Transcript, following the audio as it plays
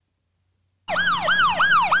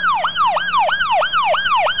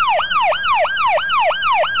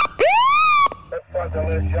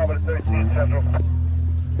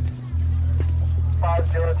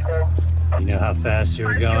fast you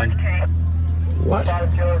were going? What?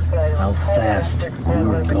 How fast you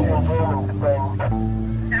were going?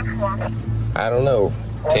 I don't know.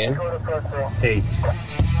 10? 8.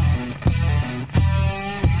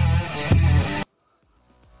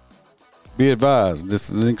 Be advised,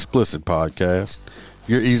 this is an explicit podcast. If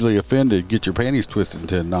you're easily offended, get your panties twisted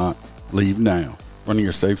into a knot. Leave now. Run to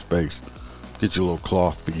your safe space. Get your little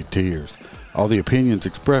cloth for your tears. All the opinions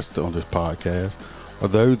expressed on this podcast are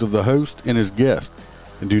those of the host and his guest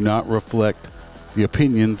and do not reflect the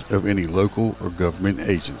opinions of any local or government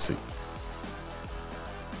agency.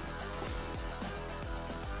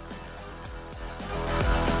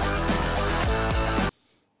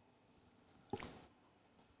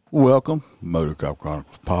 Welcome, Motor Cop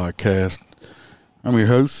Chronicles podcast. I'm your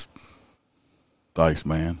host, the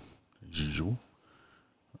Iceman, as usual.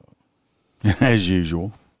 As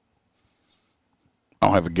usual, I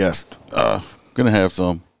don't have a guest. Gonna have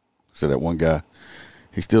some. So that one guy,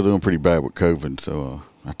 he's still doing pretty bad with COVID. So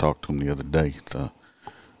I talked to him the other day. It's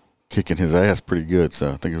kicking his ass pretty good.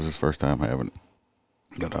 So I think it was his first time having it.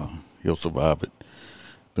 But he'll survive it.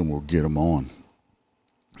 Then we'll get him on.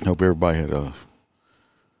 Hope everybody had a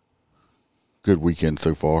good weekend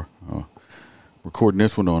so far. Recording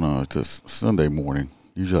this one on it's a Sunday morning.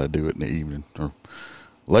 Usually I do it in the evening. Or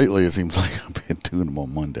lately it seems like I've been doing them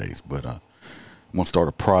on Mondays. But I'm going to start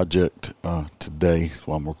a project today. That's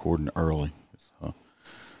why I'm recording early.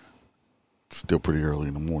 It's still pretty early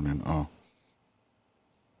in the morning.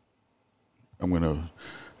 I'm going to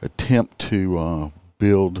attempt to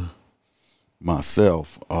build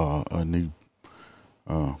myself a new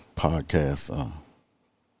podcast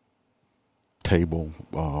table,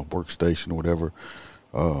 workstation, or whatever.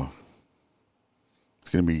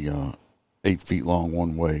 It's going to be 8 feet long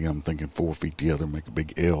one way. I'm thinking 4 feet the other, make a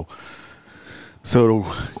big L. So it'll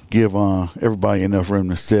give everybody enough room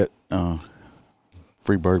to sit.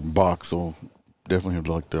 Freebird and Box will definitely have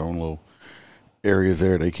like their own little areas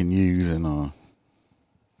there they can use. And I'm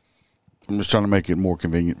just trying to make it more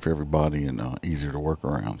convenient for everybody and easier to work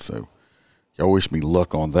around. So y'all wish me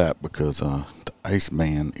luck on that because the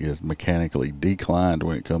Iceman is mechanically declined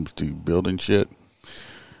when it comes to building shit.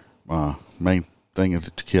 My main thing is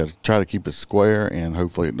to try to keep it square and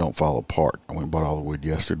hopefully it don't fall apart. I went and bought all the wood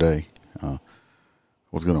yesterday.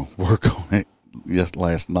 Was going to work on it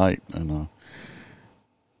last night, and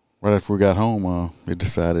right after we got home, it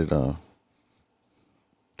decided to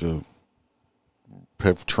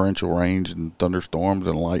have torrential rains and thunderstorms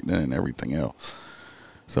and lightning and everything else.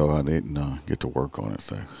 So I didn't get to work on it.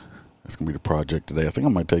 So that's going to be the project today. I think I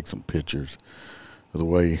might take some pictures of the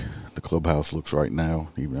way the clubhouse looks right now,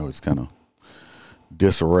 even though it's kind of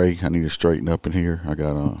disarray. I need to straighten up in here. I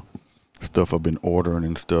got stuff I've been ordering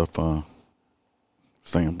and stuff,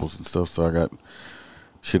 samples and stuff. So I got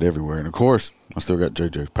shit everywhere. And of course, I still got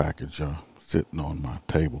JoJo's package sitting on my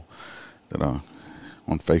table that on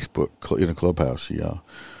Facebook in the clubhouse. She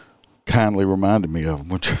kindly reminded me of. I'm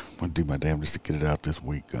going to do my damnedest to get it out this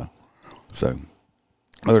week. So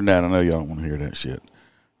other than that, I know y'all don't want to hear that shit.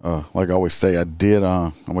 Like I always say,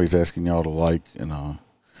 I'm always asking y'all to like and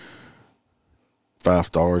 5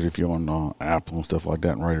 stars if you're on Apple and stuff like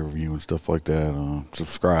that, and write a review and stuff like that.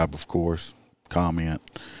 Subscribe, of course. Comment.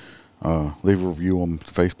 Leave a review on the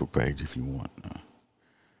Facebook page if you want.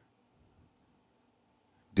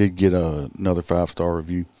 Did get another 5-star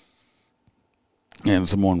review, and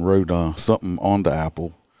someone wrote something on the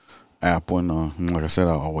Apple app. And like I said,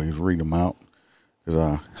 I always read them out because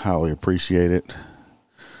I highly appreciate it.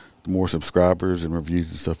 The more subscribers and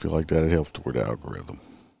reviews and stuff like that, it helps toward the algorithm.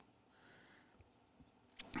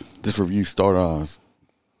 This review started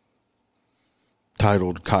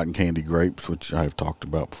titled Cotton Candy Grapes, which I have talked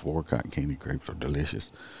about before. Cotton candy grapes are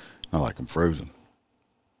delicious. I like them frozen.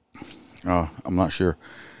 I'm not sure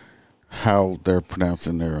how they're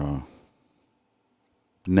pronouncing their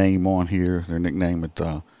name on here, their nickname.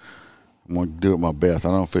 I'm going to do it my best. I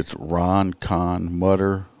don't know if it's Ron Con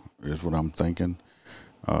Mutter is what I'm thinking.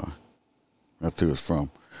 That's who it's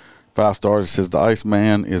from. 5 stars. It says, the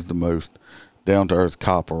Iceman is the most down-to-earth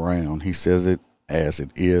cop around. He says it as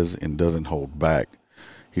it is and doesn't hold back.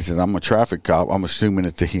 He says, I'm a traffic cop. I'm assuming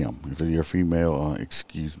it's to him. If you're a female,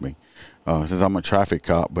 excuse me. Says, I'm a traffic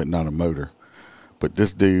cop, but not a motor. But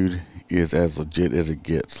this dude is as legit as it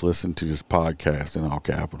gets. Listen to this podcast in all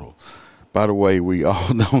capitals. By the way, we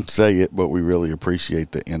all don't say it, but we really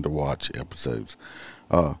appreciate the end to watch episodes.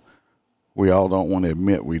 We all don't want to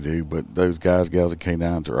admit we do, but those guys, gals, and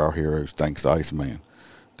canines are our heroes. Thanks, Iceman.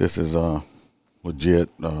 This is legit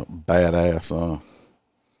badass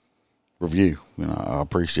review. You know, I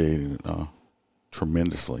appreciate it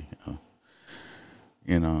tremendously.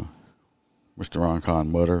 Mr. Ron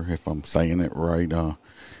Con Mutter, if I'm saying it right.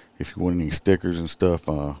 If you want any stickers and stuff,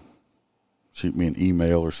 shoot me an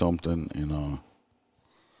email or something, and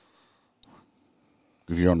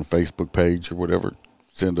if you're on the Facebook page or whatever,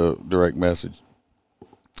 send a direct message.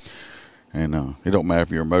 And it don't matter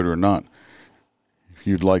if you're a motor or not. If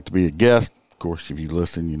you'd like to be a guest, of course, if you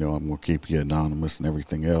listen, you know I'm going to keep you anonymous and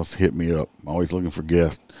everything else. Hit me up. I'm always looking for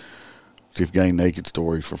guests. See if you got any naked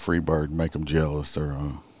stories for Freebird, make them jealous, or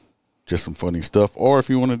just some funny stuff. Or if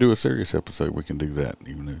you want to do a serious episode, we can do that,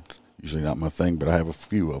 even though it's usually not my thing, but I have a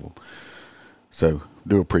few of them. So,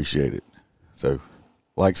 do appreciate it. So,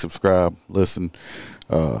 like, subscribe, listen,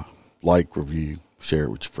 like, review, share it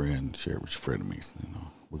with your friends, share it with your frenemies. You know,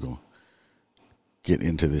 we're going to get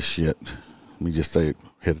into this shit. Let me just say it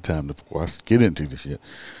ahead of time before I get into this shit.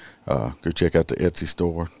 Go check out the Etsy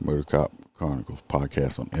store, Motor Cop Chronicles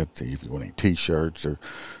podcast on Etsy. If you want any t-shirts or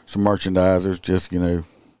some merchandise, there's just, you know,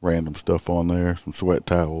 random stuff on there, some sweat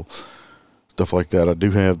towels, stuff like that. I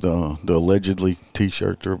do have the allegedly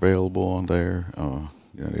t-shirts are available on there.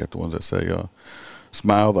 You know, they got the ones that say,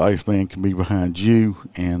 Smile, the Iceman can be behind you.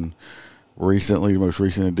 And recently, the most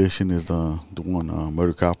recent edition is the one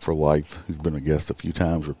Motor Cop for Life, who's been a guest a few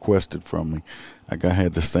times, requested from me. I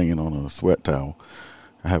had this thing on a sweat towel.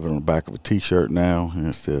 I have it on the back of a t-shirt now, and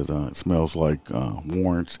it says, it smells like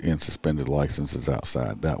warrants and suspended licenses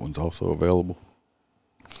outside. That one's also available.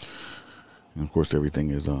 And, of course,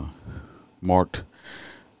 everything is marked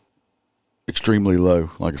extremely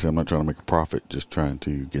low. Like I said, I'm not trying to make a profit, just trying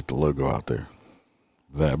to get the logo out there.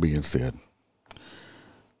 That being said, I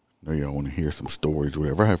know y'all want to hear some stories,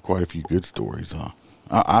 whatever. I have quite a few good stories.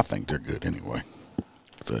 I think they're good anyway.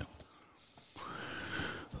 So,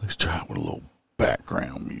 let's try it with a little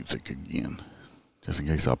background music again, just in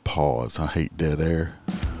case I pause. I hate dead air.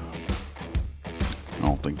 I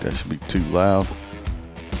don't think that should be too loud.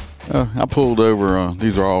 I pulled over,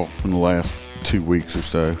 these are all in the last 2 weeks or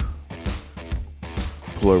so.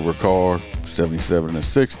 Pull over a car, 77 and a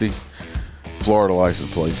 60, Florida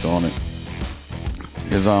license plates on it.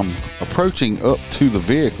 As I'm approaching up to the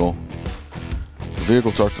vehicle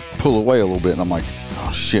starts to pull away a little bit, and I'm like,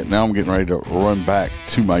 oh shit, now I'm getting ready to run back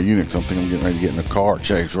to my unit, because I'm thinking I'm getting ready to get in a car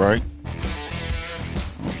chase, right? I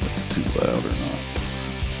don't know if that's too loud or not.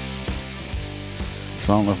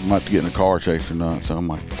 So I don't know if I'm about to get in a car chase or not. So I'm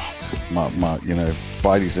like, fuck, my you know,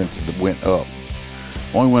 spidey senses went up.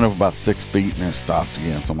 Only went up about 6 feet and then stopped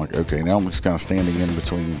again. So I'm like, okay, now I'm just kind of standing in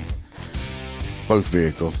between both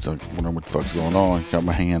vehicles to wonder what the fuck's going on. Got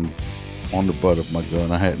my hand on the butt of my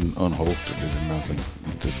gun. I hadn't unholstered it or nothing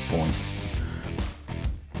at this point.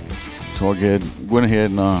 So I went ahead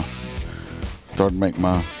and started to make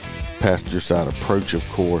my passenger side approach, of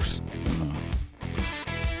course. And,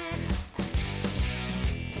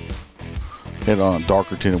 had on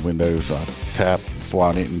darker tinted windows. I tapped before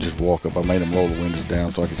I didn't just walk up. I made them roll the windows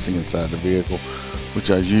down so I could see inside the vehicle,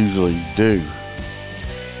 which I usually do.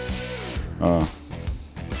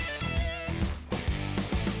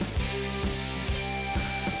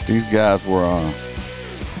 These guys were,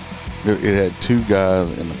 it had 2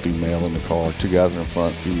 guys and a female in the car, 2 guys in the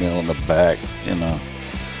front, female in the back, and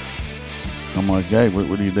I'm like, hey,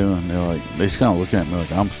 what are you doing? They're like, they just kind of looking at me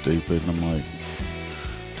like I'm stupid, and I'm like,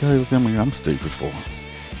 what are you looking at me? I'm stupid for?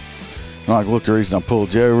 And I looked the reason I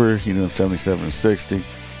pulled you over, you know, 77 and 60,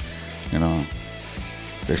 and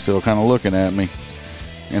they're still kind of looking at me,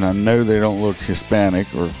 and I know they don't look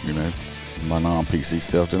Hispanic or, you know, my non-PC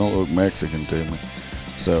stuff. They don't look Mexican to me.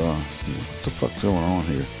 So, what the fuck's going on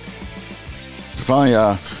here? So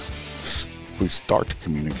finally, we start to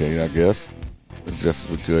communicate, I guess, as best as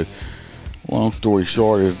we could. Long story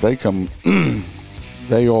short is they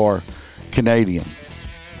are Canadian.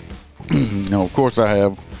 Now, of course, I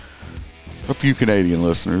have a few Canadian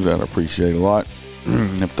listeners that I appreciate a lot.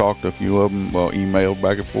 I've talked to a few of them, emailed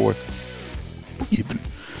back and forth. Even,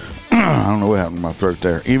 I don't know what happened to my throat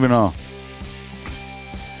there. Even,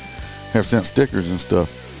 have sent stickers and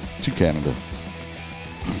stuff to Canada.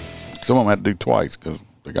 Some of them had to do twice because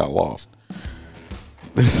they got lost.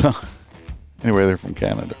 Anyway, they're from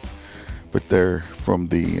Canada, but they're from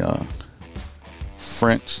the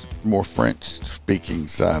more French-speaking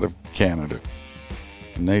side of Canada,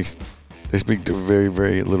 and they speak very,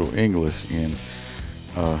 very little English. And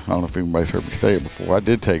I don't know if anybody's heard me say it before. I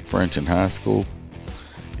did take French in high school,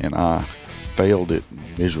 and I failed it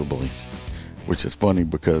miserably. Which is funny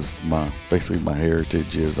because my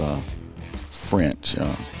heritage is French,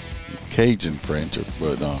 Cajun French,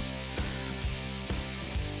 but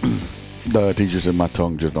the teacher said my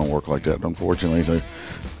tongue just don't work like that, unfortunately. So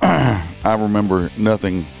I remember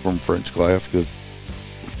nothing from French class because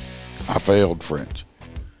I failed French.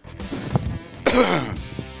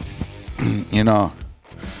 You know,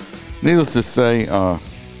 needless to say,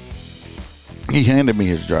 he handed me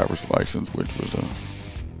his driver's license, which was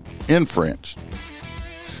in French.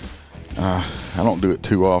 I don't do it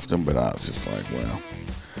too often, but I was just like, well,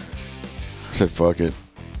 I said, fuck it.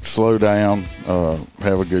 Slow down.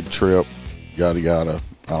 Have a good trip. Yada, yada.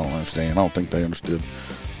 I don't understand. I don't think they understood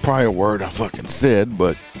probably a word I fucking said,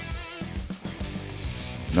 but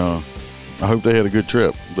I hope they had a good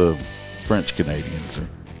trip. The French Canadians or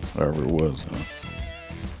whatever it was.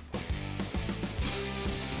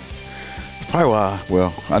 It's probably why,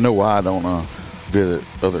 well, I know why I don't visit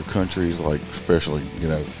other countries, like especially, you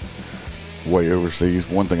know, way overseas.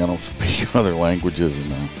 One thing, I don't speak other languages,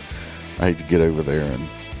 and I hate to get over there, and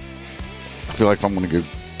I feel like if I'm going to go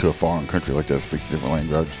to a foreign country like that that speaks a different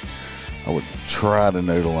language, I would try to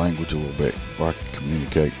know the language a little bit before I can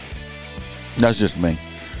communicate. That's just me.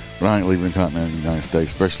 But I ain't leaving the continental United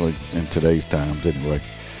States, especially in today's times anyway.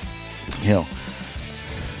 Hell,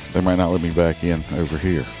 they might not let me back in over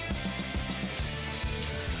here.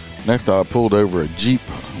 Next, I pulled over a Jeep,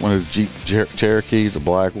 one of those Jeep Cherokees, a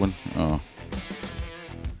black one. He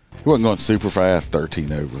wasn't going super fast,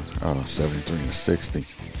 13 over, 73 and a 60.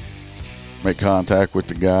 Make contact with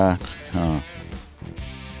the guy.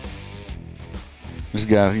 This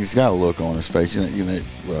guy, he's got a look on his face. You know,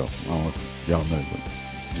 well, I don't know if y'all know, but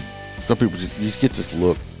some people you get this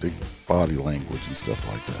look, the body language and stuff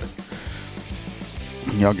like that.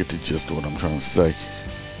 Y'all get the gist of what I'm trying to say.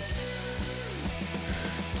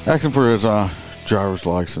 Asking for his driver's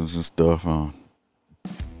license and stuff.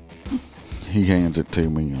 He hands it to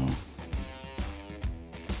me.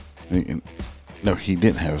 No, he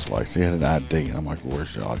didn't have his license. He had an ID. And I'm like,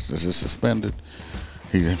 where's your license? Is it suspended?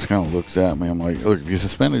 He just kind of looks at me. I'm like, look, if you're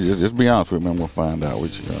suspended, just be honest with me and we'll find out.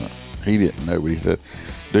 Which he didn't know, but he said,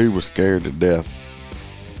 dude was scared to death.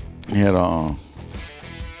 He had I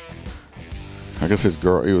guess it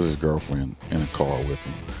was his girlfriend in a car with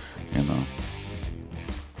him. And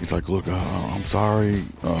he's like, look, I'm sorry.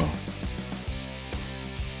 I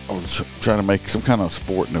was trying to make some kind of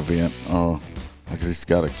sporting event. Because he's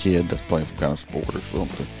got a kid that's playing some kind of sport or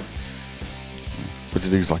something. But the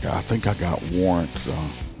dude's like, I think I got warrants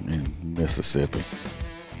in Mississippi.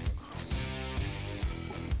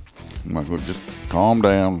 I'm like, look, just calm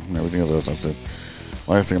down and everything else. I said,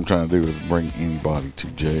 last thing I'm trying to do is bring anybody to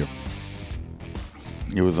jail.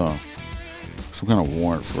 It was some kind of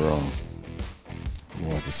warrant for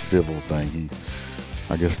like a civil thing. He,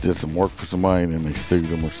 I guess, did some work for somebody and then they sued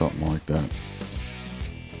him or something like that.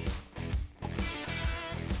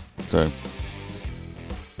 So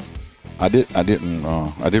I did write him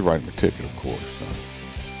a ticket, of course,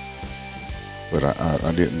 but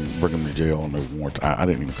I didn't bring him to jail on no warrants. I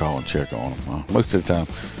didn't even call and check on him. Most of the time,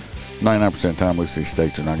 99% of the time, most of these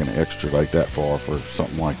states are not going to extradite that far for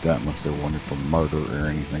something like that unless they're wanted for murder or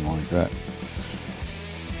anything like that.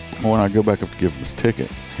 When I go back up to give him his ticket,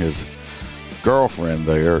 his girlfriend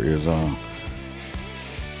there is I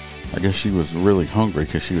guess she was really hungry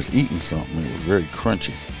because she was eating something. It was very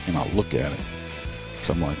crunchy. And I look at it.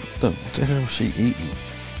 So I'm like, what the hell is she eating?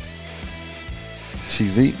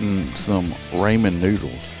 She's eating some ramen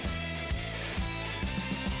noodles.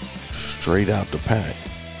 Straight out the pack.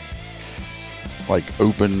 Like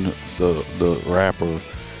opened the wrapper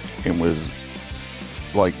and was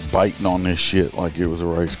like biting on this shit like it was a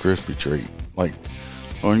Rice Krispie treat. Like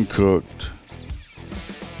uncooked,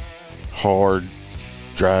 hard,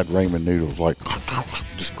 dried ramen noodles, like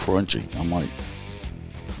just crunchy. I'm like,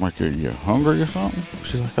 are you hungry or something?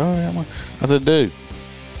 She's like, oh yeah. I said, dude,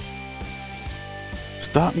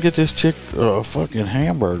 stop and get this chick a fucking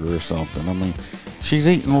hamburger or something. I mean, she's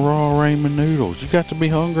eating raw ramen noodles. You got to be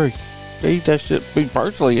hungry to eat that shit. Me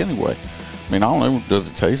personally, anyway. I mean, I don't know. Does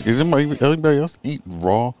it taste? Does anybody else eat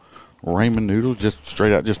raw ramen noodles just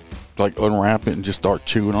straight out, just like unwrap it and just start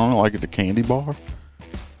chewing on it like it's a candy bar?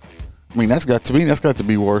 I mean, that's got to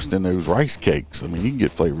be worse than those rice cakes. I mean, you can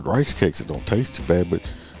get flavored rice cakes that don't taste too bad, but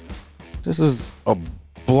this is a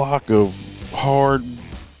block of hard,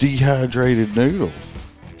 dehydrated noodles.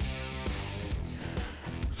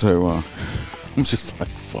 So, I'm just like,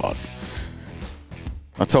 fuck.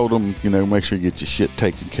 I told him, make sure you get your shit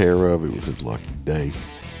taken care of. It was his lucky day.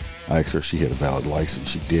 I asked her if she had a valid license.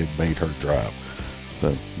 She did, made her drive.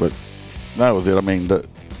 So, but that was it. I mean, the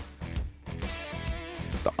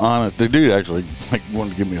dude actually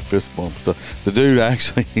wanted to give me a fist bump stuff. The dude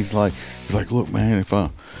actually, he's like, look, man, if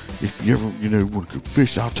you ever, want to go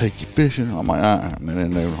fish, I'll take you fishing. I'm like,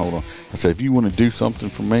 no, hold on. I said, if you want to do something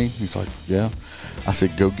for me, he's like, yeah. I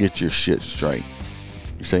said, go get your shit straight.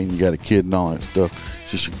 You're saying you got a kid and all that stuff.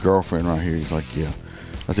 It's just your girlfriend right here. He's like, yeah.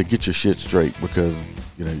 I said, get your shit straight, because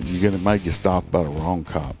you're gonna might get stopped by the wrong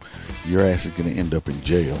cop. Your ass is gonna end up in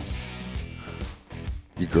jail.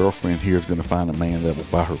 Your girlfriend here is gonna find a man that will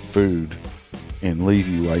buy her food and leave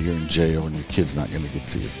you while you're in jail, and your kid's not gonna get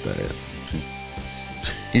to see his dad.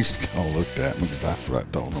 He just kind of looked at me, because that's what I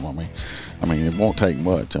told him. I mean, it won't take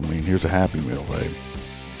much. I mean, here's a Happy Meal, babe.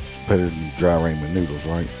 It's better than dry ramen noodles,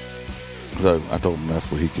 right? So I told him that's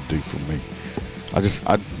what he could do for me.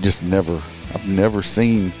 I've never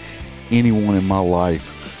seen anyone in my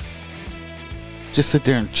life just sit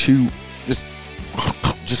there and chew, just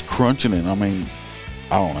crunching it. I mean,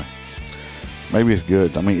 I don't know. Maybe it's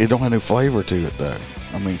good. I mean, it don't have no flavor to it, though.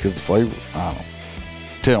 I mean, because the flavor, I don't know.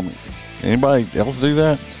 Tell me. Anybody else do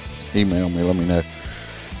that? Email me. Let me know.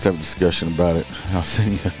 Let's have a discussion about it. I'll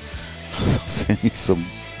send you some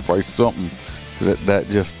price something. That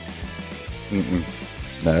just, no,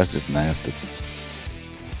 that's just nasty.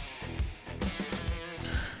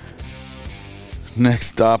 Next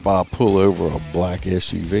stop, I'll pull over a black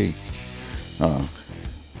SUV.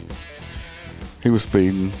 He was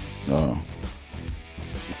speeding. Of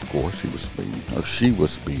course, he was speeding, or she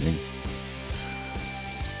was speeding.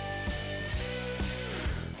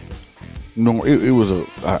 No, it was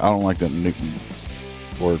I don't like that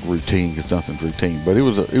word routine, because nothing's routine, but it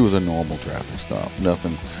was a normal traffic stop.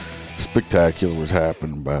 Nothing spectacular was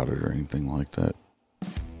happening about it or anything like that.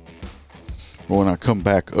 But when I come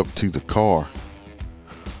back up to the car,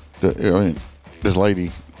 this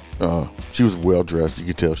lady, she was well dressed. You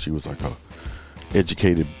could tell she was like a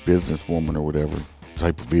educated businesswoman or whatever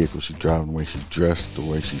type of vehicle she's driving, the way she dressed, the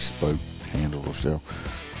way she spoke, handled herself.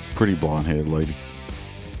 Pretty blonde-headed lady.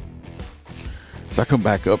 So I come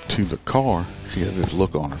back up to the car. She has this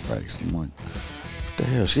look on her face. I'm like, what the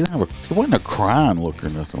hell? She didn't have it wasn't a crying look or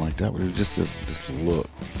nothing like that, but it was just this look,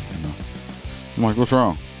 I'm like, what's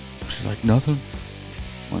wrong? She's like, nothing.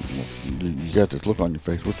 I'm like, well, you got this look on your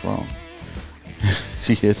face. What's wrong?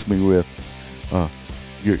 She hits me with,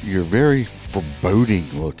 you're very foreboding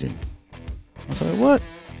looking. I said, what?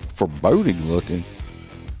 Foreboding looking?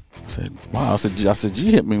 I said, wow. I said,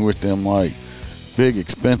 you hit me with them like big,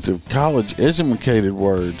 expensive, college-educated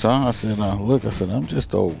words, huh? I said, look, I'm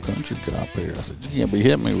just an old country cop here. I said, you can't be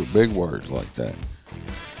hitting me with big words like that.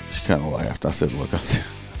 She kind of laughed. I said, look, I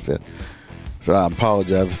said, I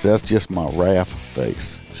apologize. I said, that's just my RAF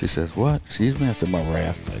face. She says, what? Excuse me? I said, my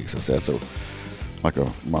RAF face. I said, so like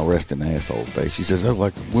my resting asshole face. She says, oh,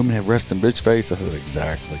 like women have resting bitch face? I said,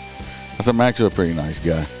 exactly. I said, I'm actually a pretty nice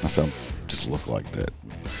guy. I said, I just look like that.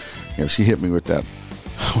 She hit me with that.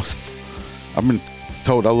 I've been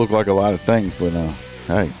told I look like a lot of things, but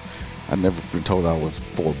hey, I've never been told I was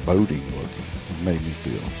foreboding looking. It made me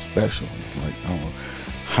feel special, like, I don't know,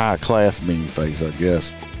 high class mean face, I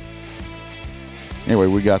guess. Anyway,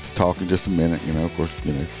 we got to talking just a minute, of course,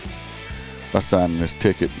 by signing this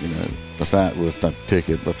ticket, it's not the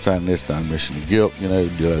ticket, but signing this non-admission of guilt, I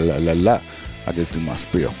go through my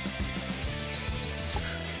spiel.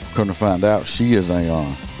 Come to find out, she is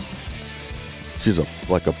she's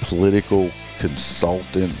like a political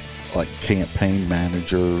consultant, like campaign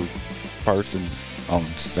manager person on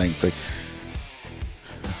the same thing.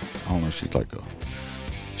 I don't know,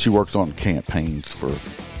 she works on campaigns for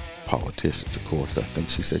politicians, of course. I think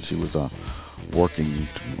she said she was working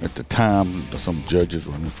at the time, some judges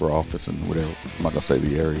running for office and whatever. I'm not gonna say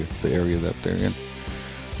the area that they're in.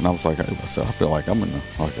 And I was like, I feel like I'm in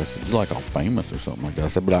like I said, you're like all famous or something like that. I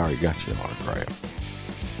said, but I already got you an autograph.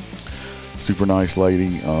 Super nice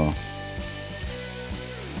lady.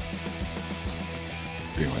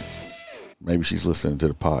 Anyway, maybe she's listening to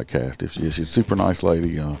the podcast. If she is, she's a super nice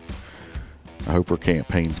lady. I hope her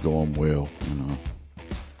campaign's going well.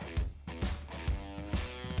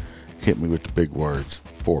 Hit me with the big words,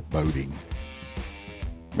 foreboding.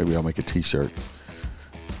 Maybe I'll make a t-shirt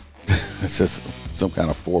that says some kind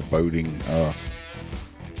of foreboding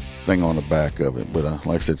thing on the back of it. But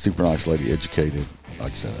like I said, super nice lady, educated.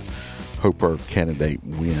 Like I said, I hope her candidate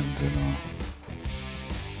wins. And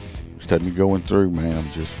just had me going through, man.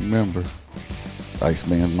 Just remember,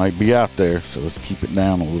 Iceman might be out there, so let's keep it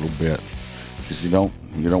down a little bit, because you don't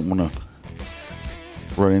want to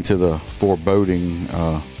run into the foreboding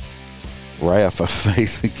RAF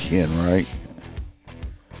face again, right?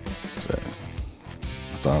 So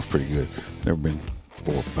I thought it was pretty good. Never been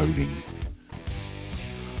foreboding.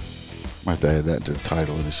 Might have to add that to the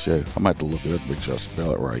title of the show. I might have to look it up, make sure I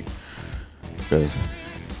spell it right, because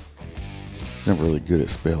it's never really good at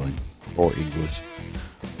spelling or English,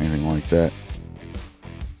 anything like that.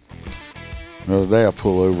 The other day I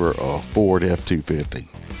pull over a Ford F-250.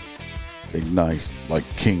 Big, nice, like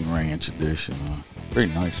King Ranch edition. Very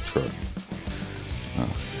nice truck.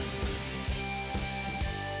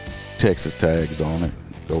 Texas tags on it.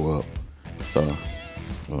 Go up. So,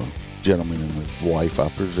 gentleman and his wife, I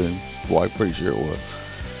presume. His wife, pretty sure it was.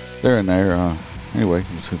 They're in there. Anyway,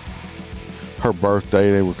 it was her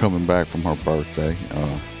birthday. They were coming back from her birthday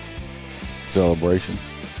celebration.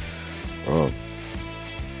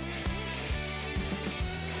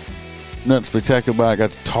 Nothing spectacular, but I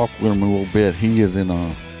got to talk with him a little bit. He is in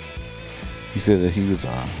he said that he was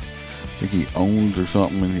I think he owns or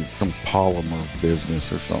something in some polymer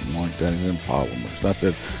business or something like that. He's in polymers.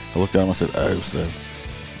 And I looked at him, I said, oh, so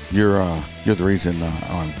you're the reason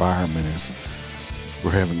our environment is,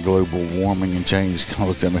 we're having global warming and change. I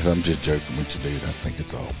looked at him and said, I'm just joking with you, dude. I think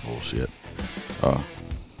it's all bullshit.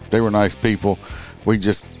 They were nice people. We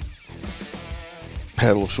just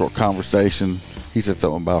had a little short conversation. He said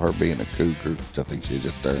something about her being a cougar, which I think she had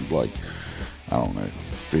just turned like, I don't know,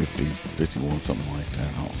 50, 51, something like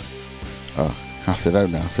that. I don't know. I said, oh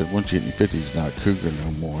no. I said, once you hit your 50s, you're not a cougar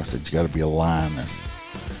no more. I said, you got to be a lioness.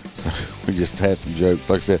 So we just had some jokes.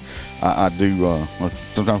 Like I said, I do,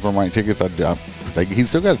 sometimes when I'm writing tickets, he's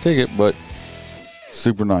still got a ticket, but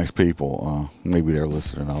super nice people. Maybe they're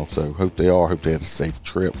listening also. Hope they are. Hope they had a safe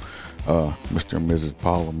trip. Mr. and Mrs.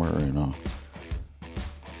 Polymer, and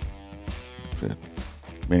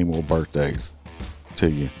many more birthdays to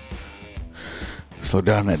you. Slow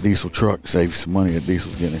down that diesel truck, save you some money. That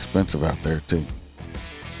diesel's getting expensive out there too.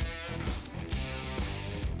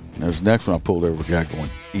 Now this next one, I pulled over a guy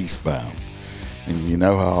going eastbound. And you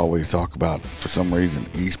know how I always talk about, for some reason,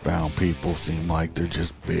 eastbound people seem like they're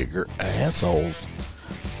just bigger assholes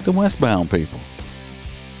than westbound people.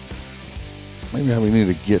 Maybe we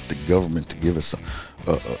need to get the government to give us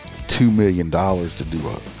 $2 million to do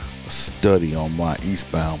a study on why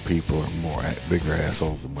eastbound people are bigger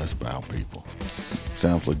assholes than westbound people.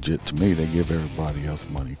 Sounds legit to me. They give everybody else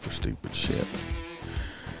money for stupid shit.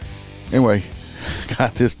 Anyway,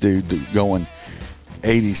 got this dude going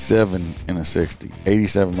 87 in a 60,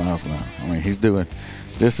 87 miles an hour. I mean, he's doing,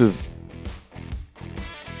 this is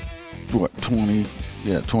what,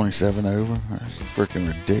 27 over? That's freaking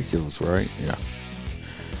ridiculous, right? Yeah.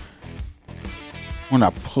 When I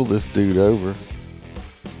pull this dude over,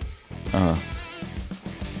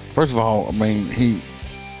 first of all, I mean,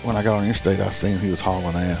 when I got on the interstate, I seen he was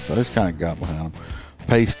hauling ass. I just kind of got behind him,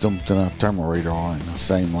 paced him, then I turned my radar on, and I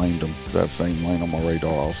same laned him, because I have same lane on my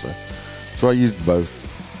radar also. So I used both.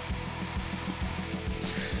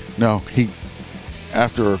 No,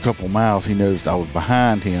 after a couple miles, he noticed I was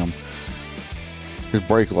behind him. His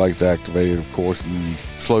brake light's activated, of course, and then he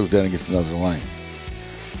slows down and gets another lane.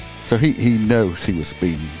 So he knows he was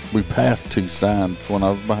speeding. We passed 2 signs when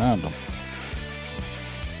I was behind him.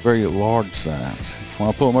 Very large signs. When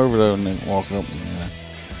I pull him over, though, and then walk up, and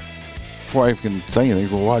before I even can say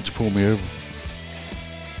anything, well, why'd you pull me over?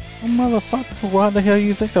 Oh, motherfucker, why the hell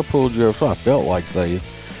you think I pulled you over? So I felt like saying.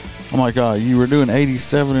 I'm like, you were doing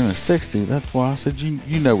 87 and a 60. That's why I said,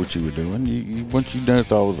 you know what you were doing. Once you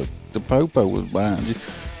noticed the popo was behind you,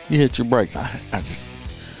 you hit your brakes. I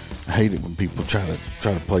hate it when people try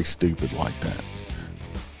to play stupid like that.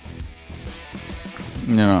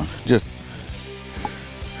 You know,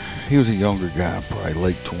 he was a younger guy, probably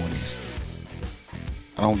late 20s.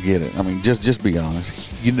 I don't get it. I mean, just be honest.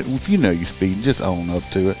 If you know you're speeding, just own up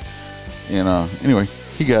to it. And anyway,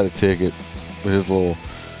 he got a ticket for his little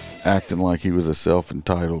acting like he was a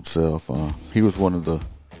self-entitled self. He was one of the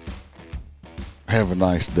have a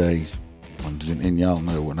nice day. And y'all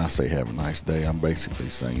know when I say have a nice day, I'm basically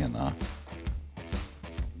saying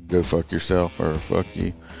go fuck yourself or fuck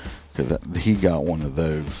you. Because he got one of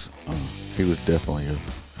those. He was definitely a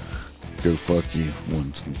go fuck you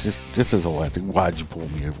once. Just his whole acting. Why'd you pull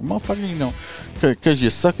me over? Motherfucker, you know, because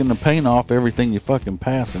you're sucking the paint off everything you fucking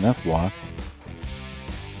pass, and that's why.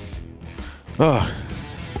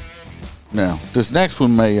 Now, this next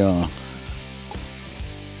one may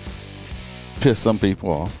piss some people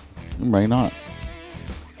off. It may not.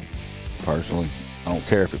 Personally, I don't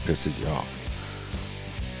care if it pisses you off.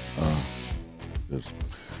 Because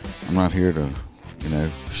I'm not here to,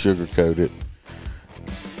 sugarcoat it,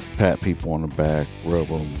 pat people on the back, rub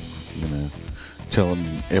them, tell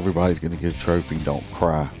them everybody's going to get a trophy. Don't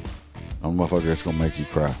cry. I'm a motherfucker that's going to make you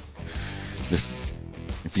cry. Just,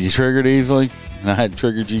 if you triggered easily, and I hadn't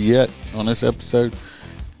triggered you yet on this episode,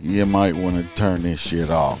 you might want to turn this shit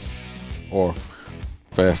off. Or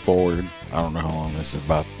fast forward. I don't know how long this is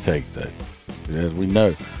about to take, though. As we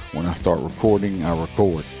know, when I start recording, I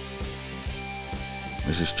record.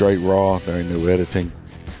 This is straight raw. There ain't no editing.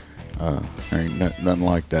 There ain't nothing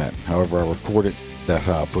like that. However I record it, that's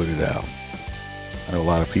how I put it out. I know a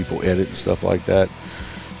lot of people edit and stuff like that.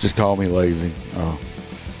 Just call me lazy.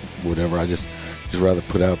 whatever. I just rather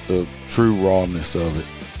put out the true rawness of it.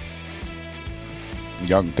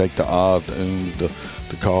 Y'all can take the ahs, the ums, the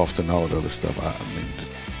coughs, and all that other stuff. I mean,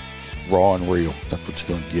 raw and real. That's what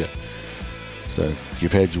you're going to get. So if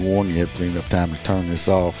you've had your warning, you had plenty enough time to turn this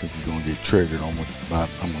off if you're going to get triggered on what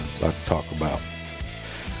I'm about to talk about.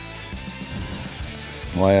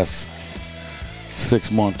 The last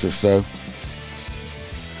 6 months or so,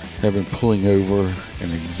 have been pulling over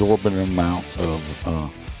an exorbitant amount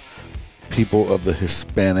of people of the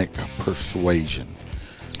Hispanic persuasion.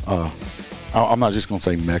 I'm not just going to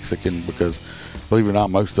say Mexican, because believe it or not,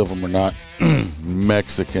 most of them are not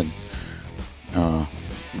Mexican.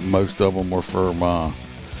 Most of them are from, I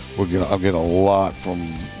get a lot from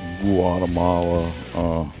Guatemala,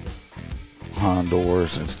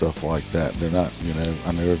 Honduras, and stuff like that. They're not,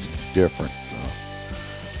 I know there's a difference.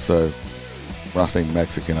 So when I say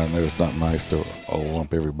Mexican, I know it's not nice to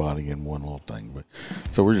lump everybody in one little thing. But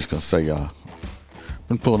so we're just going to say,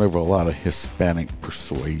 been pulling over a lot of Hispanic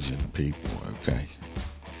persuasion people, okay?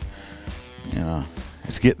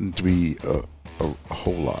 It's getting to be a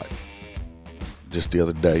whole lot. Just the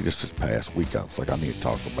other day, just this past week, I was like, I need to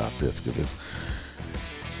talk about this because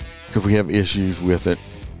we have issues with it.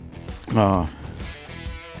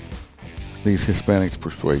 These Hispanics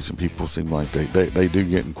persuasion people seem like they do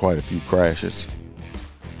get in quite a few crashes.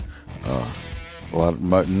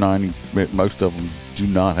 Most of them do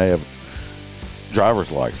not have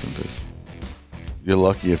driver's licenses. You're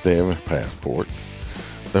lucky if they have a passport.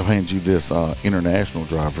 They'll hand you this international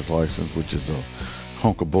driver's license, which is a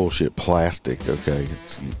hunk of bullshit plastic, okay?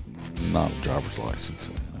 It's not a driver's license.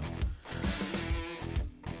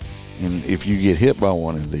 And if you get hit by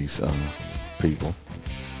one of these people,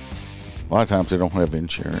 a lot of times they don't have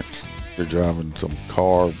insurance. They're driving some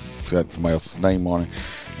car, it's got somebody else's name on it,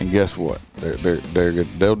 and guess what?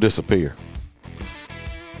 They'll disappear.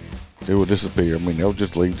 They will disappear. I mean, they'll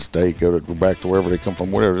just leave the state, go back to wherever they come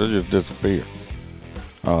from, whatever. They'll just disappear.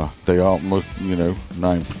 They almost,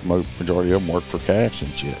 majority of them work for cash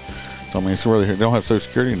and shit. So I mean, it's really, they don't have social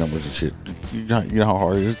security numbers and shit. You know how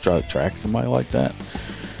hard it is to try to track somebody like that,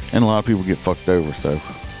 and a lot of people get fucked over. So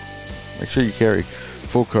make sure you carry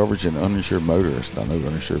full coverage and uninsured motorist. I know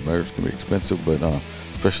uninsured motorists can be expensive, but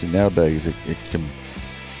especially nowadays, it can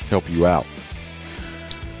help you out.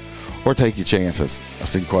 Or take your chances. I've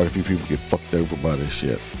seen quite a few people get fucked over by this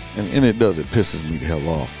shit, and it does. It pisses me the hell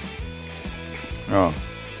off.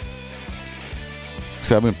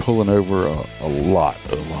 So I've been pulling over a lot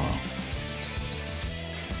of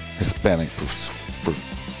Hispanic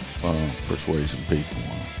persuasion people.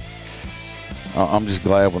 I'm just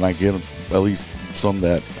glad when I get at least some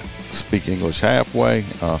that speak English halfway.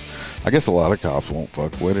 I guess a lot of cops won't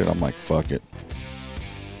fuck with it. I'm like, fuck it.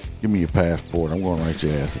 Give me your passport. I'm going to write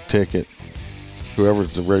your ass a ticket.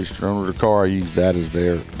 Whoever's the registered owner of the car, I use that as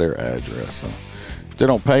their address. If they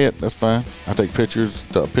don't pay it, that's fine. I take pictures.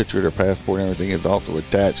 The picture of their passport and everything is also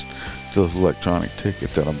attached to those electronic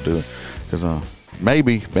tickets that I'm doing. Because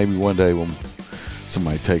maybe one day when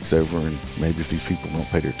somebody takes over, and maybe if these people don't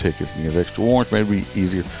pay their tickets and he has extra warrants, maybe it'd be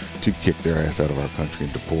easier to kick their ass out of our country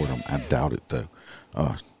and deport them. I doubt it, though.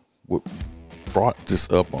 What brought this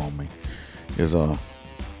up on me is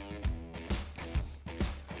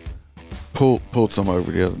pulled some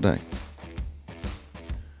over the other day.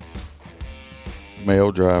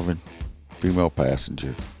 Male driving, female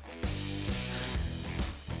passenger,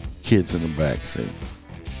 kids in the back seat.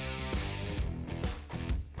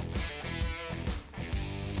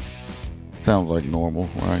 Sounds like normal,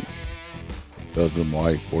 right? Husband,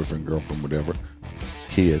 wife, boyfriend, girlfriend, whatever.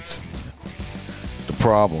 Kids. The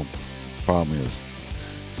problem is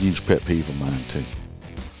a huge pet peeve of mine too.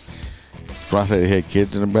 So when I say they had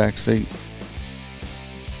kids in the back seat,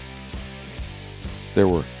 there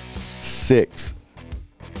were six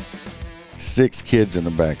kids in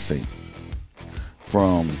the back seat,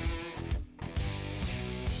 from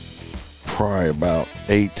probably about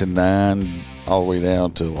 8 to 9 all the way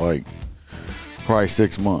down to like probably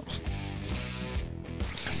 6 months.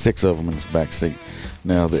 6 of them in this back seat.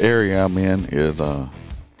 Now the area I'm in is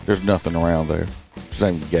there's nothing around there.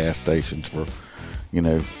 Same gas stations for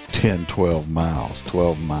 10, 12 miles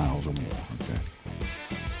or more. Okay.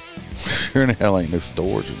 Sure in the hell ain't no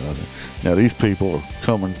stores or nothing. Now these people are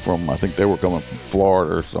coming from, I think they were coming from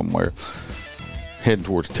Florida or somewhere, heading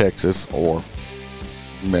towards Texas or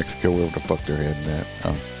Mexico, wherever the fuck they're heading at.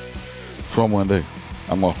 That's what I'm going to do.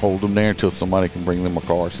 I'm going to hold them there until somebody can bring them a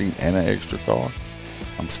car seat and an extra car.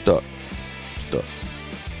 I'm stuck.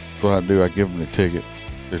 That's what I do. I give them their ticket,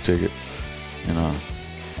 and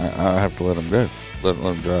I have to let them go. Let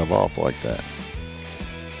them drive off like that.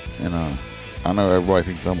 And I know everybody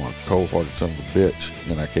thinks I'm a cold-hearted son of a bitch,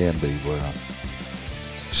 and I can be, but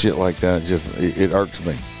shit like that it irks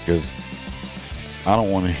me because I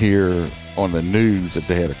don't want to hear on the news that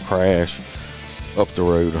they had a crash up the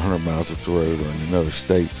road, 100 miles up the road, or in another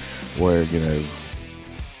state where, you know,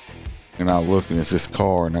 and I look and it's this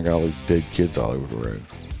car and I got all these dead kids all over the road.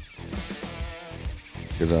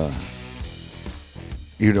 Because,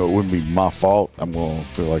 you know, it wouldn't be my fault. I'm going to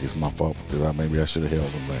feel like it's my fault because maybe I should have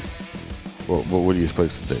held them back. Well, what are you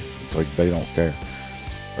supposed to do? It's like they don't care.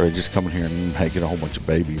 Or they just come in here and get a whole bunch of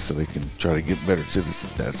babies so they can try to get better citizen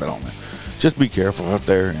status. I don't know. Just be careful out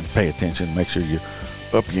there and pay attention. Make sure you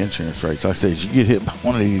up your insurance rates. Like I said, if you get hit by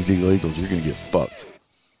one of these illegals, you're going to get fucked.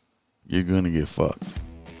 You're going to get fucked.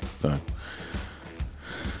 So,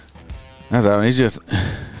 that's how it's just.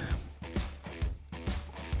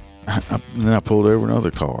 Then I pulled over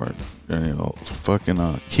another car, and, you know,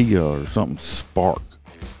 fucking Kia or something, Spark.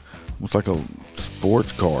 It's like a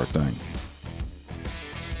sports car thing.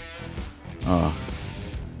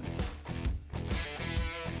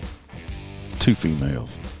 Two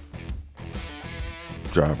females,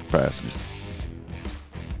 driver, passenger.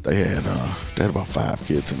 They had about 5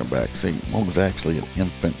 kids in the back seat. One was actually an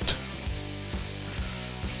infant.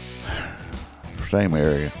 Same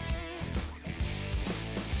area.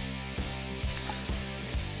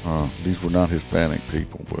 These were not Hispanic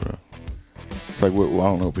people, but it's like, well, I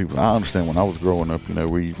don't know, people. I understand when I was growing up, you know,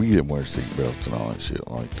 we didn't wear seatbelts and all that shit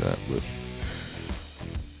like that, but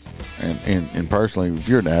and personally, if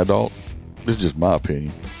you're an adult, this is just my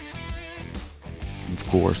opinion. Of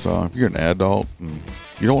course, if you're an adult and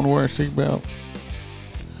you don't want to wear a seatbelt,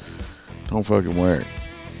 don't fucking wear it.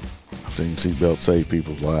 I've seen seatbelts save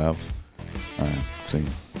people's lives. I've seen,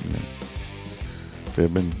 you know, there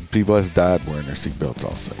have been people that's died wearing their seatbelts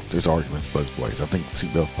also. There's arguments both ways. I think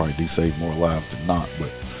seatbelts probably do save more lives than not, but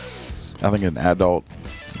I think an adult,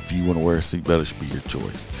 if you want to wear a seatbelt, it should be your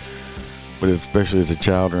choice. But especially as a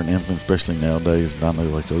child or an infant, especially nowadays, I know,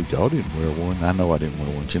 like, oh, y'all didn't wear one. I know I didn't wear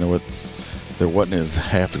one. But you know what? There wasn't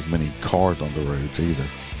half as many cars on the roads either.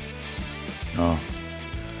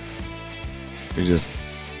 There's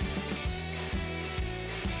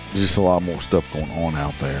just a lot more stuff going on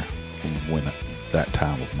out there when that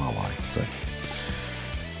time of my life. So,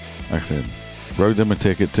 like I said, wrote them a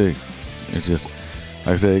ticket too. It's just, like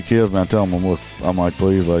I said, it kills me. I tell them, look, I'm like,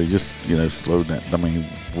 please, like, just, you know, slow down. I mean,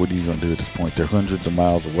 what are you going to do at this point? They're hundreds of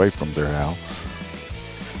miles away from their house.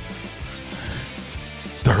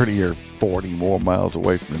 30 or 40 more miles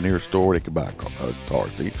away from the nearest store where they could buy a car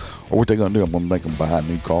seat. Or what they're going to do, I'm going to make them buy a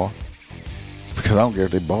new car. Because I don't care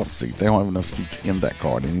if they bought seats. They don't have enough seats in that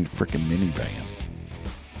car. They need a freaking minivan.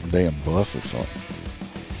 A damn bus or something.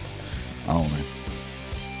 I don't know.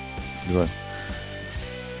 But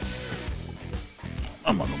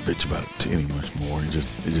I'm not gonna bitch about it any much more. It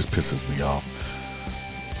just pisses me off.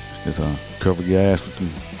 Just cover your ass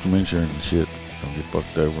with some insurance and shit. Don't get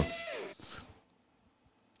fucked over.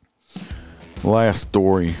 Last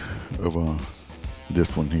story of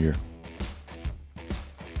this one here.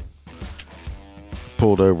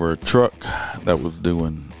 Pulled over a truck that was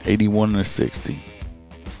doing 81 to 60.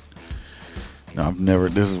 Now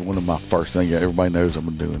this is one of my first things. Everybody knows I've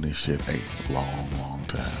been doing this shit a long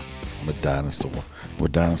time. I'm a dinosaur. I'm a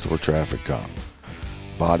dinosaur traffic cop.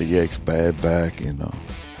 Body aches, bad back, and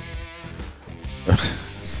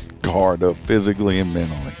scarred up physically and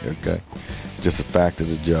mentally. Okay, just a fact of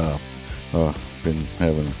the job. Been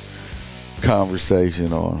having a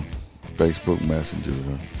conversation on Facebook Messenger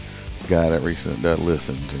with a guy that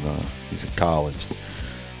listens, and he's in college.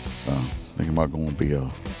 Thinking about going to be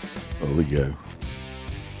a Leo.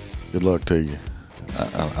 Good luck to you.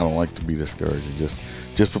 I don't like to be discouraging.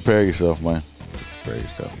 Just prepare yourself, man. Just prepare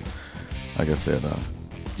yourself. Like I said,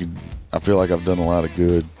 I feel like I've done a lot of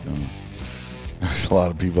good. There's a lot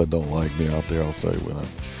of people that don't like me out there also, but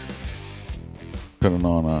depending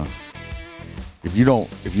on if you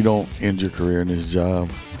don't end your career in this job,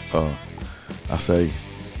 I say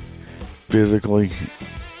physically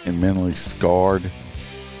and mentally scarred,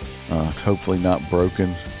 hopefully not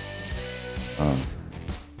broken,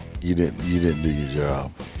 you didn't do your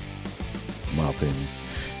job, in my opinion.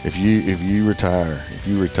 If you retire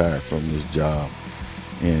from this job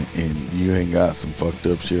and you ain't got some fucked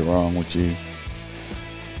up shit wrong with you,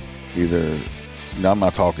 now I'm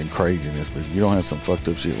not talking craziness, but if you don't have some fucked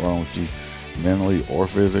up shit wrong with you mentally or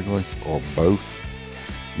physically or both,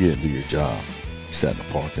 you didn't do your job. You sat in the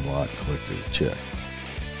parking lot and collected a check.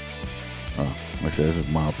 Like I said, this is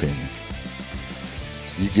my opinion.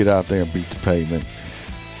 You get out there and beat the pavement.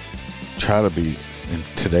 Try to be, and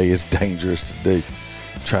today it's dangerous to do,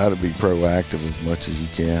 try to be proactive as much as you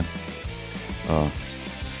can.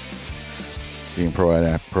 Being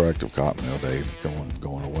proactive cop nowadays is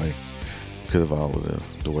going away because of all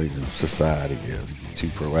of the way the society is. If you're too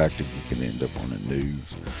proactive, you can end up on the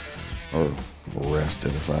news or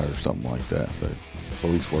arrested or something like that. So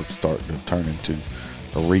police work starting to turn into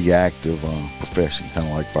a reactive profession, kind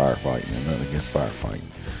of like firefighting, and nothing against firefighting.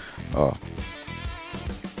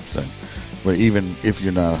 But even if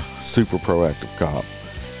you're not a super proactive cop,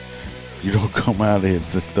 if you don't come out of here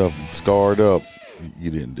with this stuff scarred up, you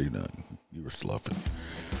didn't do nothing. You were sloughing.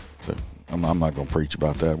 So I'm not going to preach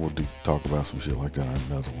about that. We'll talk about some shit like that on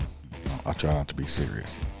another one. I try not to be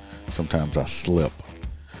serious. Sometimes I slip.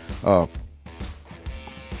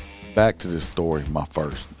 Back to this story, my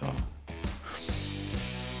first.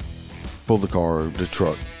 Pulled the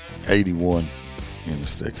truck, 81 in the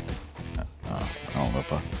 60. I don't know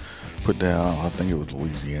if I put down, I think it was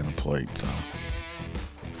Louisiana plates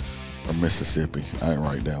or Mississippi. I didn't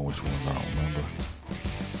write down which ones, I don't remember.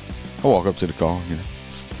 I walk up to the car,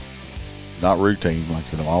 it's not routine. Like I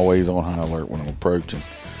said, I'm always on high alert when I'm approaching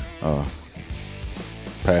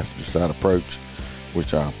passenger side approach,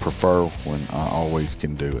 which I prefer when I always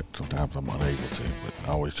can do it. Sometimes I'm unable to, but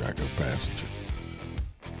I always try to go passenger.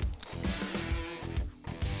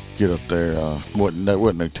 Get up there, wasn't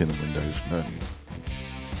no tinted windows, nothing.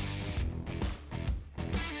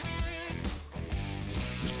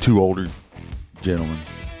 Just two older gentlemen,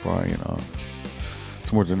 probably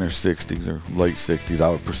somewhere in their 60s or late 60s,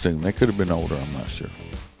 I would presume. They could have been older, I'm not sure.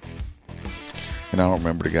 And I don't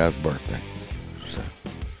remember the guy's birthday. So,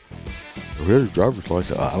 here's his driver's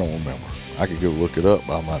license. I don't remember. I could go look it up,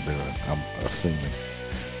 but I'm not doing it. I'm assuming.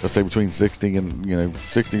 Let's say between 60 and,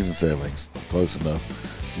 60s and 70s. Close enough.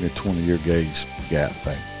 20-year gauge gap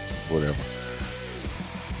thing. Whatever.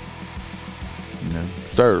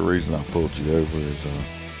 Third reason I pulled you over is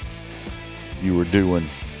you were doing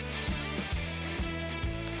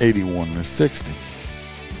 81 to 60.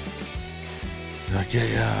 He's like,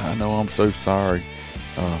 yeah, I know, I'm so sorry.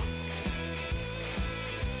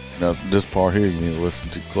 Now, this part here, you need to listen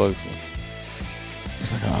too closely.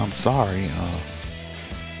 He's like, I'm sorry.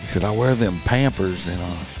 He said, I wear them Pampers and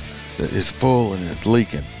it's full and it's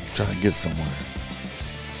leaking. I'm trying to get somewhere.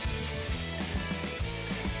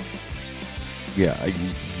 Yeah,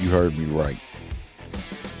 you heard me right.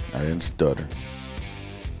 I didn't stutter.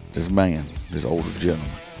 This older gentleman,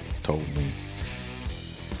 told me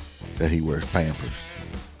that he wears Pampers,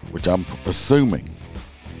 which I'm assuming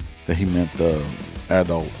that he meant the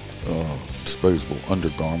adult disposable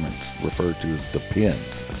undergarments referred to as the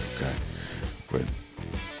pins. Okay, but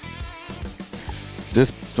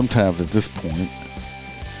sometimes at this point,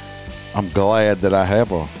 I'm glad that I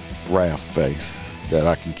have a raft face that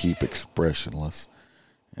I can keep expressionless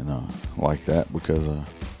and like that, because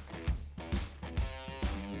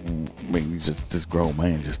this grown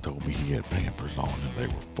man just told me he had Pampers on and they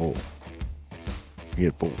were full. He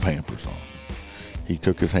had full Pampers on. He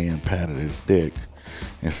took his hand, patted his dick,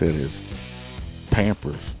 and said his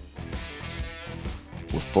Pampers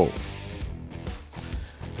were full.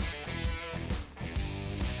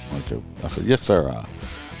 Okay. I said, yes, sir. I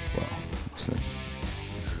said,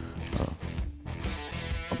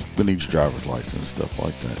 I need your driver's license and stuff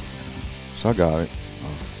like that. So I got it.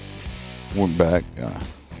 Went back.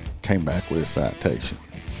 Came back with a citation.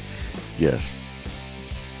 Yes,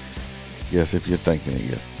 if you're thinking it,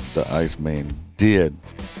 yes, the Iceman did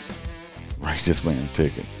write this man a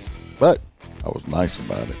ticket. But I was nice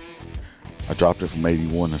about it. I dropped it from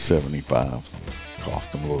 81 to 75.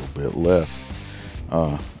 Cost him a little bit less.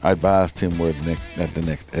 I advised him at the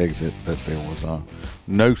next exit that there was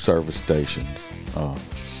no service stations,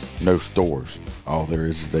 no stores. All there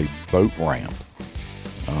is a boat ramp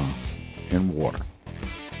and water.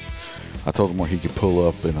 I told him where he could pull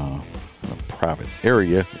up in a private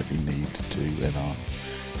area if he needed to, and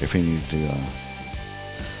if he needed to,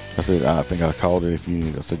 I said, I think I called it. If you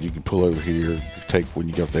need, I said, you can pull over here. When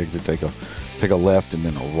you get off the exit, take a left and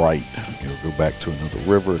then a right. Go back to another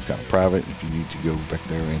river. It's kind of private. If you need to go back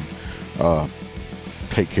there and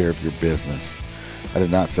take care of your business. I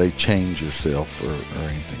did not say change yourself or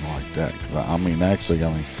anything like that, because I'm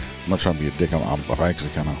not trying to be a dick. I'm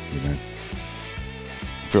actually kind of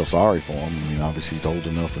feel sorry for him. Obviously he's old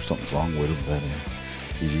enough or something's wrong with him that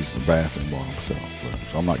he's using the bathroom by himself.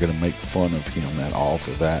 So I'm not going to make fun of him at all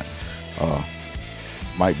for that.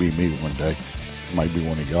 Might be me one day. Might be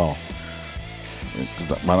one of y'all.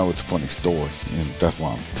 I know it's a funny story, and that's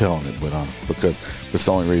why I'm telling it. But because it's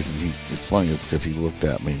the only reason it's funny is because he looked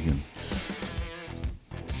at me and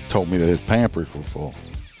told me that his Pampers were full.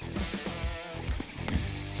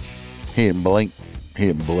 He didn't blink. He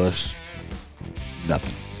didn't blush.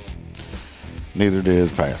 Nothing. Neither did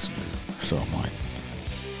his passenger. So I'm like,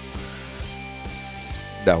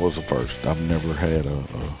 that was the first. I've never had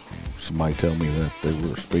somebody tell me that they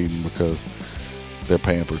were speeding because their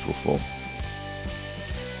Pampers were full.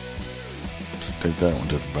 So take that one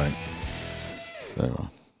to the bank. So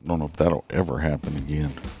I don't know if that'll ever happen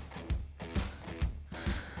again.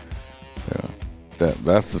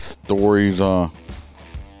 That's the stories for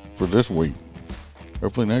this week.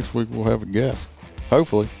 Hopefully next week we'll have a guest.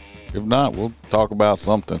 Hopefully. If not, we'll talk about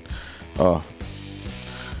something. I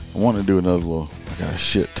want to do another little, I got a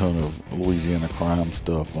shit ton of Louisiana crime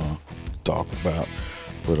stuff to talk about.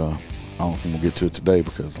 But I don't think we'll get to it today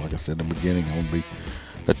because, like I said in the beginning, I'm going to be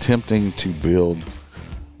attempting to build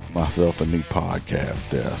myself a new podcast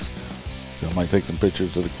desk. So I might take some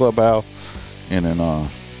pictures of the clubhouse and then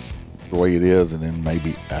the way it is, and then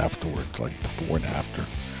maybe afterwards, like before and after.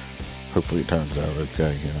 Hopefully it turns out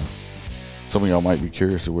okay, you know. Some of y'all might be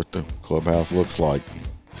curious of what the clubhouse looks like.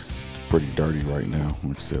 It's pretty dirty right now.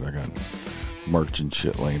 Like I said, I got merch and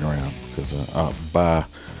shit laying around because I buy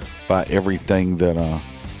everything that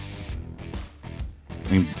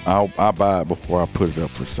I buy it before I put it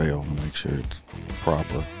up for sale to make sure it's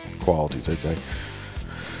proper quality's okay.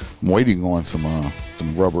 I'm waiting on some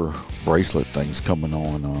rubber bracelet things coming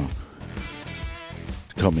on to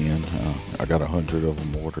come in. I got 100 of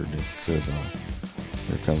them ordered. It says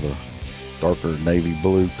they're kind of a darker navy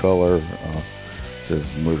blue color. It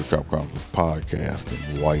says Motor Cop Chronicles Podcast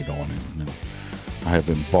in white on it. And I have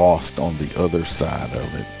embossed on the other side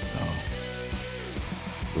of it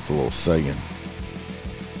with a little saying.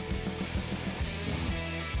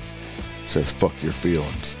 It says fuck your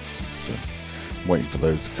feelings. So I'm waiting for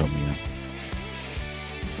those to come in.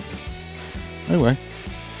 Anyway,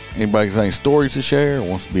 anybody got any stories to share or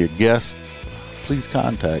wants to be a guest, please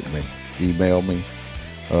contact me. Email me.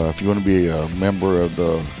 If you want to be a member of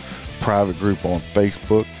the private group on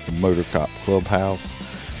Facebook, the Motor Cop Clubhouse,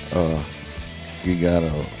 you got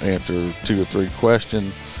to answer 2 or 3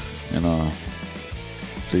 questions and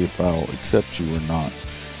see if I'll accept you or not.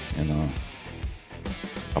 And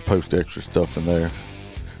I'll post extra stuff in there.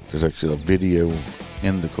 There's actually a video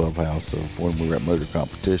in the clubhouse of when we were at Motor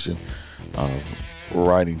Competition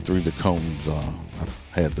riding through the cones. I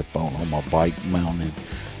had the phone on my bike mounted,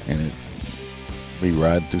 and it's me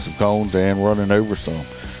riding through some cones and running over some.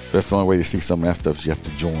 That's the only way to see some of that stuff is you have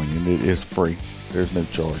to join, and it is free. There's no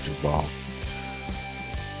charge involved.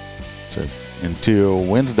 So until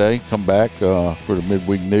Wednesday, come back for the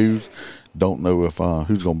midweek news. Don't know if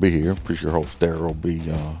who's going to be here. Pretty sure Holster will be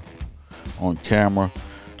on camera.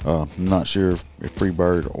 I'm not sure if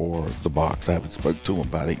Freebird or The Box. I haven't spoke to them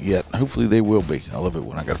about it yet. Hopefully they will be. I love it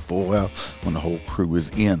when I got a full house, when the whole crew is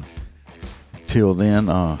in. Till then,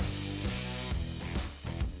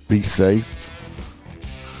 be safe.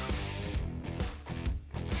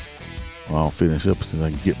 Well, I'll finish up so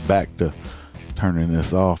I can get back to turning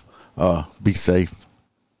this off. Be safe.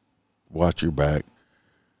 Watch your back.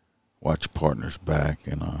 Watch your partner's back.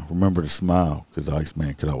 And remember to smile, because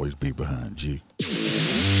Iceman could always be behind you.